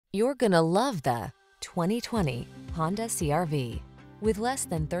You're gonna love the 2020 Honda CR-V. With less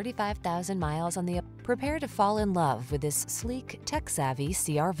than 35,000 miles on the prepare to fall in love with this sleek, tech-savvy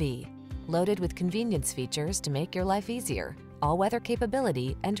CR-V. Loaded with convenience features to make your life easier, all-weather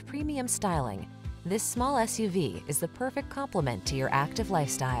capability, and premium styling, this small SUV is the perfect complement to your active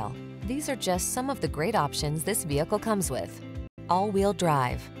lifestyle. These are just some of the great options this vehicle comes with: all-wheel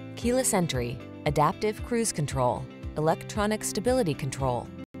drive, keyless entry, adaptive cruise control, electronic stability control,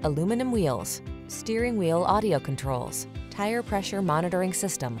 aluminum wheels, steering wheel audio controls, tire pressure monitoring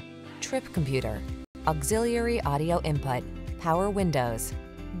system, trip computer, auxiliary audio input, power windows.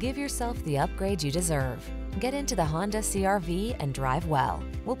 Give yourself the upgrade you deserve. Get into the Honda CR-V and drive well.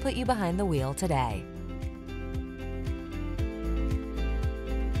 We'll put you behind the wheel today.